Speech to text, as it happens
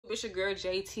It's your girl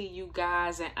JT, you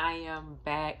guys, and I am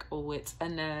back with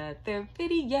another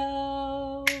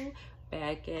video.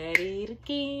 Back at it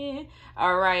again.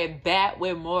 Alright, back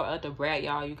with more of the Brat,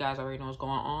 y'all. You guys already know what's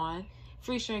going on.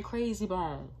 Featuring Krayzie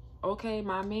Bone. Okay,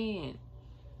 my man.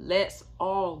 Let's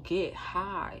all get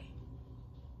high.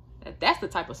 That's the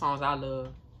type of songs I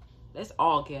love. Let's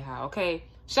all get high, okay?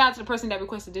 Shout out to the person that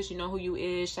requested this. You know who you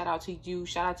is. Shout out to you.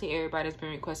 Shout out to everybody that's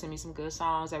been requesting me some good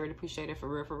songs. I really appreciate it, for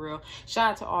real, for real.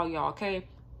 Shout out to all y'all, okay?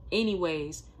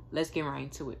 Anyways, let's get right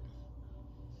into it.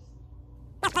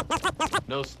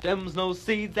 No stems, no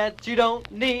seeds that you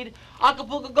don't need.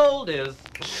 Acapulco Gold is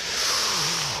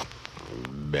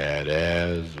bad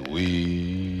as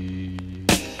we.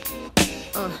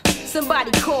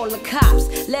 Somebody call the cops,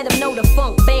 let them know the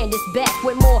funk band is back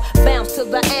with more bounce to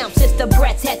the amps. It's the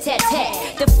Brat, tat, tat,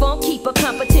 tat. The funk keeper,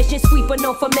 competition sweeper,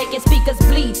 known for making speakers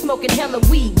bleed. Smoking hella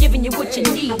weed, giving you what you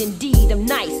need. Indeed, I'm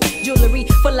nice. Jewelry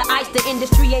full of ice, the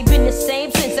industry ain't been the same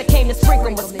since I came to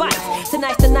sprinkle my spice.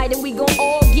 Tonight's the night and we gon'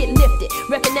 all get lifted.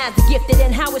 Recognize the gifted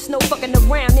and how it's no fucking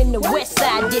around in the West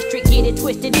Side District. Get it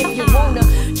twisted if you wanna.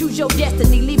 Choose your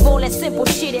destiny, leave all that simple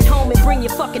shit at home and bring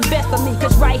your fucking best for me.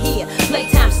 Cause right here,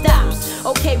 playtime stops.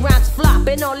 Okay, rhymes flop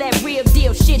and all that real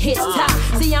deal shit hits top.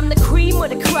 See, I'm the cream of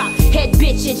the crop, head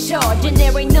bitch in charge. And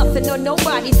there ain't nothing or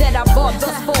nobody that I bought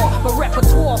thus far. My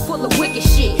repertoire full of wicked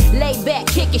shit, laid back,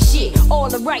 kicking shit, all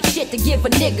the right shit to give a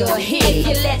nigga a hit. If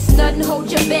you let nothing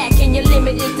hold you back and your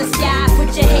limit is the sky,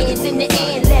 put your hands in the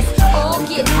air and let's all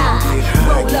get high.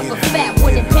 Roll up a fat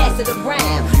one and pass it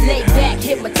around. Lay back,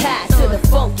 hypnotized to the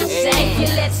funky sound. If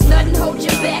you let nothing hold you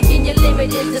back and your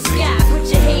limit is the sky, put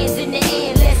your hands in the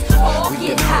air and let's all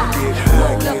get high.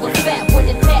 Roll up a fat one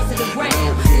and pass it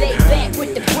around. Lay back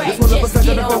with the Brat, just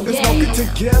get on down.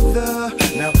 Together.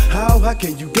 Now how high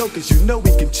can you go? Cause you know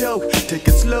we can choke. Take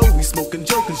it slow, we smoking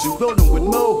jokers, you rollin' with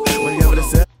Mo.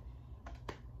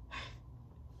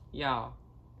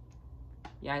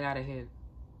 Y'all gotta hear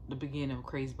the beginning of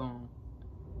Krayzie Bone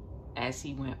as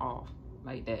he went off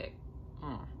like that.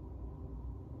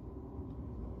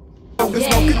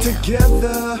 Smoking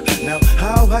together. Now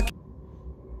how high can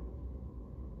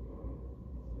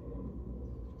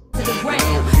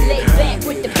lay back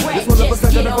with the Brat,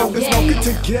 just get on down.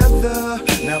 Together.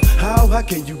 Now how high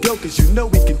can you go? Cause you know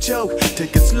we can choke.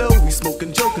 Take it slow, we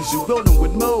smoking jokers, you rollin'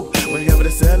 with Mo. We having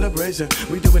a celebration,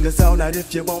 we doing this all night.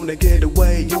 If you wanna get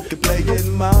away, you can play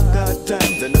in my good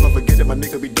times. And never forget that my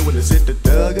nigga be doing this shit the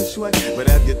thuggish way. But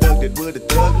have you thugged it with a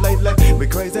thug lately? We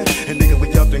crazy, and nigga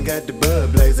we often got the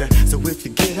blood blazing. So if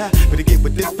you get high, better get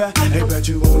with this fire. Hey, but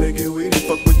you wanna get with it?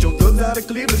 Fuck with your thugs out of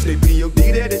Cleveland. They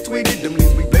POD that they tweeted. Them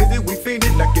leaves we blazed, we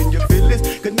fiended. Like in your feelings,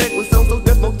 connect with so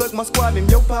death, no thug my squad in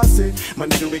your posse. My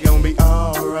nigga, we gon' be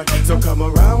alright. So come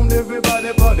around,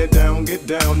 everybody, party down, get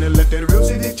down, and let that real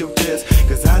shit hit your chest.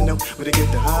 Cause I know where to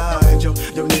get the hide, yo.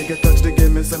 Yo nigga thugs to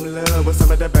give me some love. With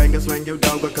some of that banger slang, your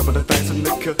dog, a couple of things from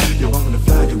the cook. You wanna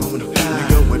fly, you wanna fly. We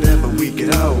go whatever, we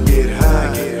can all get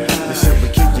high. The shit we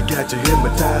keep, you got you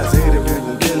hypnotized. Hit it, you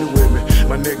gon' get it with me.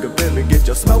 My nigga, baby, get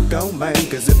your smoke on, man.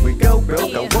 Cause if we go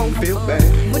broke, I won't feel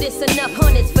bad. But it's enough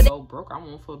hundreds for the Broke, I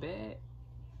won't feel bad.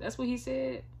 That's what he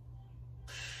said.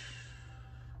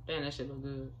 Damn, that shit look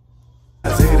good.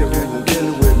 I said if you gon' get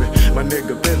it with me, my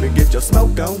nigga, baby, get your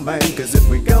smoke on, man. Cause if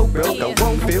we go broke, I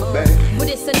won't feel bad. But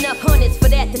it's enough hundreds for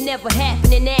that to never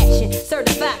happen in action.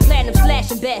 Certified platinum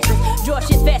slashing bastards. Draw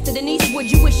shit faster than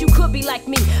Eastwood, you wish you could be like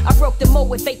me. I broke the mold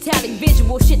with fatalic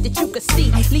visual shit that you could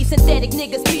see. Leave synthetic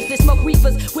niggas speechless, smoke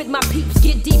reapers with my peeps.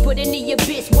 Get deeper than the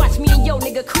abyss, watch me and yo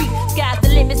nigga creep. Sky's the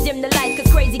limits, dim the lights,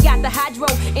 cause Krayzie got the hydro.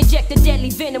 Inject the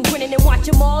deadly venom, grinning and watch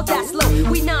them all die slow.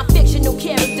 We non-fictional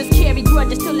characters, carry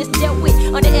grudges till it's dealt with.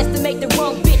 Underestimate the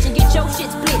wrong bitch and get your shit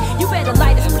split. You better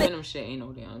light a split. Venom shit ain't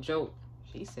no damn joke.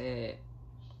 She said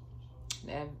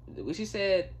that when she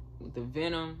said the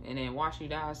venom and then watch you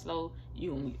die slow,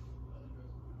 you only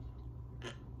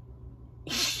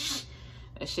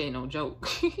that shit ain't no joke.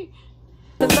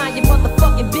 Mind your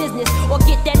motherfucking business, or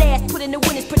get that ass put in the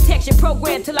witness protection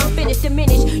program till I'm finished.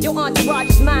 Diminish your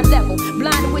entourage's mind level.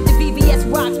 Blinded with the VVS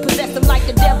rocks, possess them like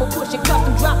the devil. Pushing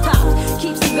custom drop tops,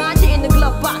 keeps the ganja in the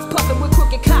glove box, puffing with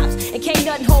crooked cops, and can't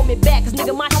nothing hold me back. Cause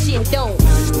nigga, my shit don't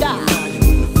stop.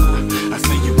 I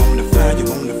say you wanna fly, you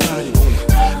wanna fly, you wanna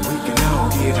fly. We can all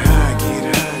get high,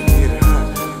 get high, get high.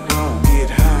 All get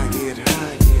high, get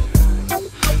high, get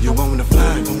high. You wanna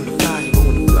fly, you wanna fly, you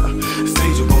wanna fly. Say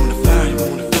you wanna fly, you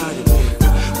wanna fly, you wanna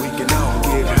fly. We can all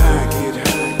get high, get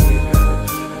high, get high.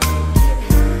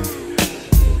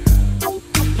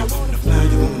 You wanna fly,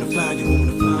 you wanna fly, you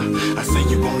wanna fly. I say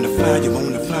you wanna fly, you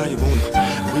wanna fly, you wanna fly.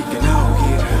 We can all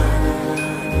get high, get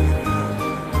high, get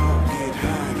high, get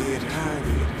high, get high.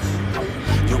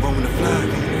 wanna fly,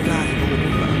 wanna fly, wanna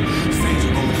fly. Saints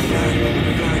are wanna fly,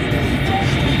 wanna fly, wanna fly.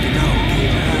 We can all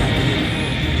get high,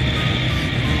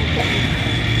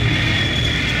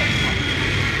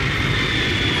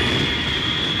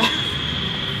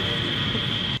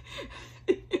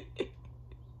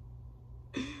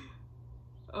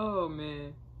 Oh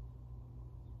man.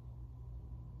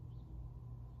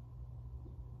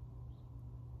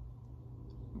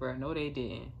 Bruh, no they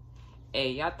didn't.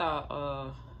 Hey, y'all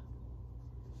thought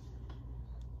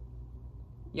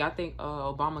y'all think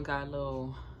Obama got a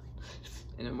little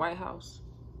in the White House?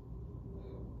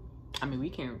 I mean, we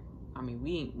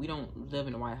don't live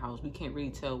in the White House. We can't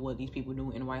really tell what these people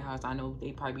do in the White House. I know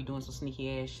they probably be doing some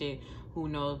sneaky ass shit. Who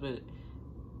knows? But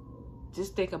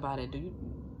just think about it. Do you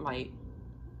like,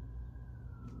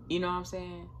 you know what I'm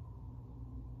saying?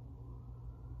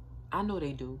 I know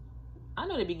they do. I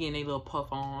know they be getting a little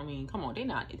puff on. I mean, come on, they're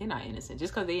not innocent.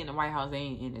 Just because they in the White House, they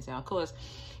ain't innocent. Of course,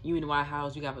 you in the White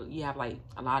House, you have like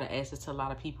a lot of access to a lot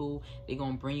of people. They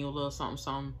gonna bring you a little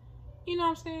something. You know what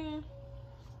I'm saying?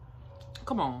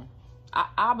 Come on.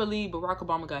 I believe Barack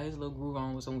Obama got his little groove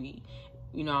on with some weed.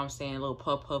 You know what I'm saying? A little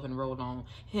puff and rolled on.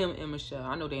 Him and Michelle,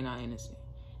 I know they're not innocent.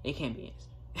 They can't be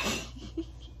innocent.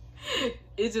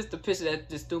 It's just the picture that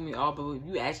just threw me off. But if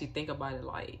you actually think about it,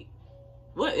 like,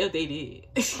 what if they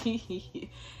did?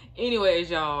 Anyways,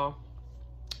 y'all,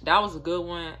 that was a good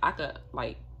one. I could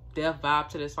like death vibe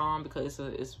to this song because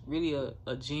it's really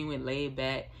a genuine laid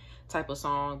back type of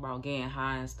song about getting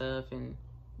high and stuff and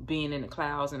being in the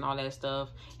clouds and all that stuff.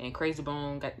 And Krayzie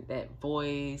Bone got that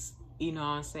voice, you know what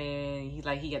I'm saying? He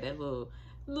got that little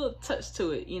touch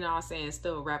to it, you know what I'm saying?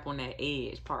 Still rap on that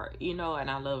edge part, you know,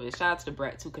 and I love it. Shout out to the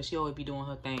Brat too, because she always be doing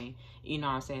her thing, you know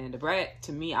what I'm saying? The Brat,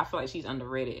 to me, I feel like she's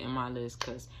underrated in my list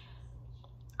because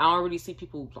I don't really see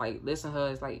people like listen to her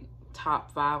as like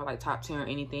top 5 or like top 10 or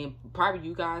anything. Probably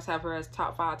you guys have her as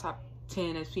top 5, top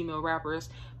 10 as female rappers,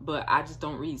 but I just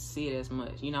don't really see it as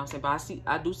much, you know what I'm saying?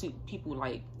 But I do see people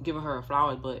like giving her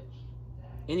flowers, but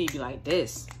it need to be like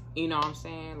this, you know what I'm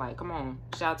saying? Like, come on,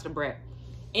 shout out to the Brat.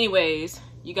 Anyways,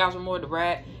 you guys want more of the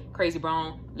Brat, Krayzie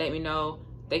Bone, let me know.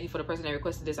 Thank you for the person that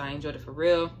requested this. I enjoyed it for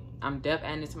real. I'm def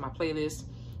adding it to my playlist.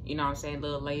 You know what I'm saying?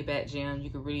 Little laid back jam you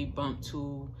could really bump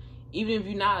to. Even if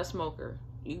you're not a smoker,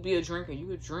 you could be a drinker. You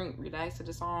could drink, relax to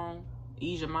the song,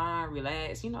 ease your mind,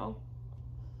 relax, you know,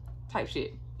 type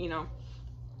shit, you know.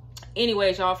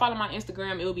 Anyways, y'all, follow my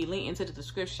Instagram. It will be linked into the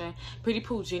description.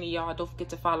 Prettypoohjeni, y'all. Don't forget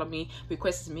to follow me.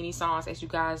 Request as many songs as you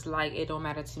guys like. It don't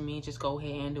matter to me. Just go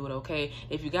ahead and do it, okay?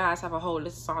 If you guys have a whole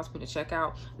list of songs for me to check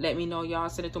out, let me know, y'all.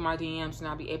 Send it through my DMs, and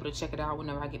I'll be able to check it out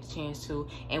whenever I get the chance to,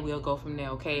 and we'll go from there,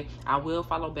 okay? I will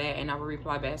follow back, and I will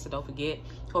reply back, so don't forget.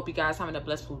 Hope you guys having a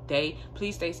blissful day.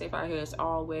 Please stay safe out here as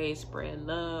always. Spread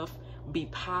love. Be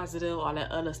positive, all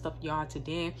that other stuff, y'all.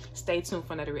 Today, stay tuned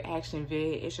for another reaction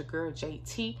vid. It's your girl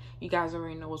JT. You guys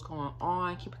already know what's going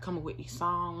on. Keep it coming with these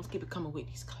songs, keep it coming with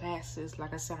these classes.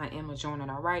 Like I said, I am a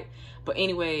joiner, all right? But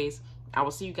anyways, I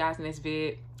will see you guys in this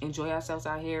vid. Enjoy yourselves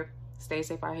out here. Stay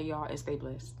safe out here, y'all, and stay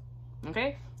blessed.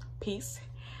 Okay? Peace,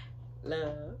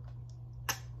 love.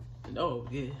 Oh,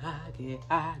 get high, get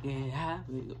high, get high.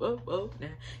 Oh, now,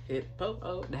 hip,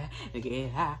 oh, now,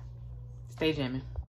 get high. Stay jamming.